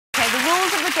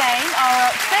rules of the game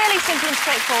are fairly simple and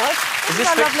straightforward. Is this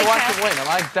fixed so I can win? Am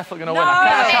I definitely going to win?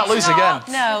 I can't lose again.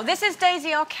 No, this is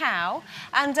Daisy our cow,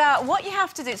 and what you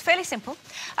have to do, it's fairly simple,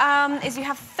 is you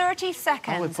have 30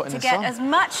 seconds to get as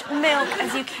much milk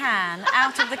as you can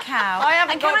out of the cow.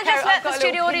 And can I just let the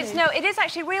studio audience know, it is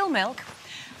actually real milk.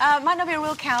 Might not be a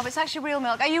real cow, but it's actually real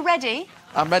milk. Are you ready?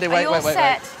 I'm ready. Wait. Do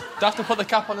I have to put the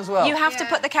cap on as well? You have to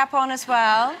put the cap on as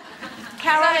well.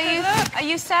 Carol, are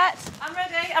you set?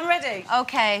 I'm ready.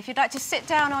 OK, if you'd like to sit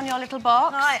down on your little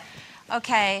box. Right.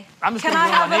 OK. I'm just going to go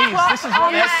on my knees. This is what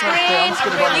on the screen.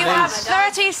 You have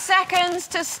 30 seconds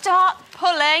to start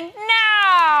pulling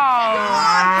now.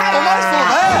 Oh, mine's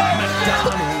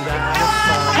full there.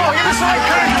 Come on, give me some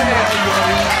encouragement here.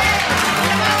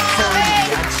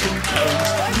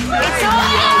 It's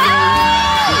all...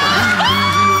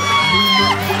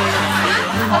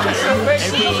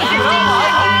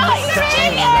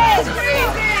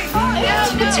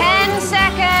 10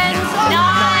 seconds. 9,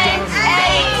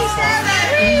 8, 7,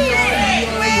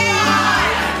 6,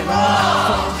 5,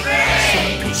 4, 3,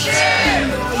 2,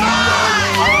 1.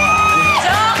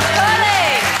 Stop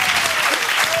pulling.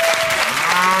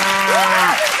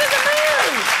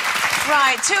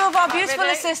 Right, two of our beautiful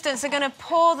assistants are going to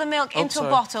pour the milk into a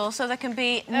bottle so there can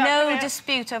be no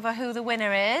dispute over who the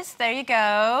winner is. There you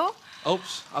go.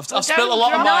 Oops, I've spilled a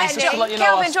lot of mine, just to let you know.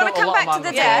 Kelvin, do you want to come back to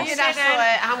the desk?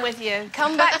 I'm with you.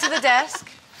 Come back to the desk.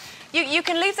 You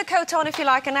can leave the coat on if you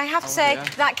like, and I have to say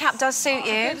that cap does suit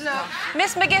you.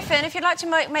 Miss McGuffin, if you'd like to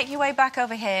make your way back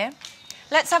over here.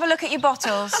 Let's have a look at your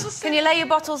bottles. Can you lay your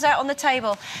bottles out on the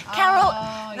table? Carol,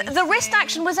 the wrist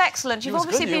action was excellent. You've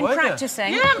obviously been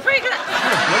practising. Yeah, I'm pretty good.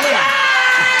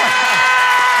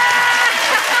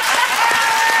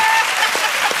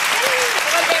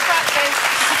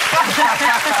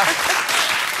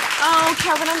 Oh,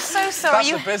 Kelvin, I'm so sorry.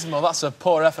 That's abysmal. That's a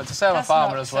poor effort to say I'm a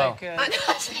farmer as well.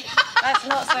 That's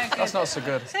not so good. That's not so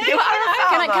good. You are a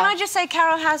farmer. Can I just say,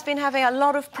 Carol has been having a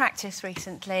lot of practice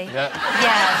recently. Yeah.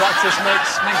 Practice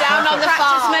makes down perfect. on the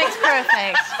farm. Practice makes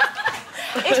perfect.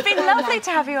 It's been lovely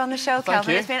to have you on the show,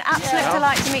 Kelvin. It's been an absolute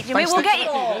delight to meet you. We'll get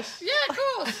you. Yeah, of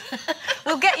course.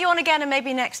 We'll get you on again, and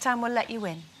maybe next time we'll let you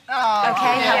win. Oh,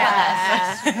 okay.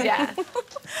 Yeah.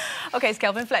 Okay, it's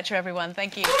Kelvin Fletcher, everyone.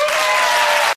 Thank you.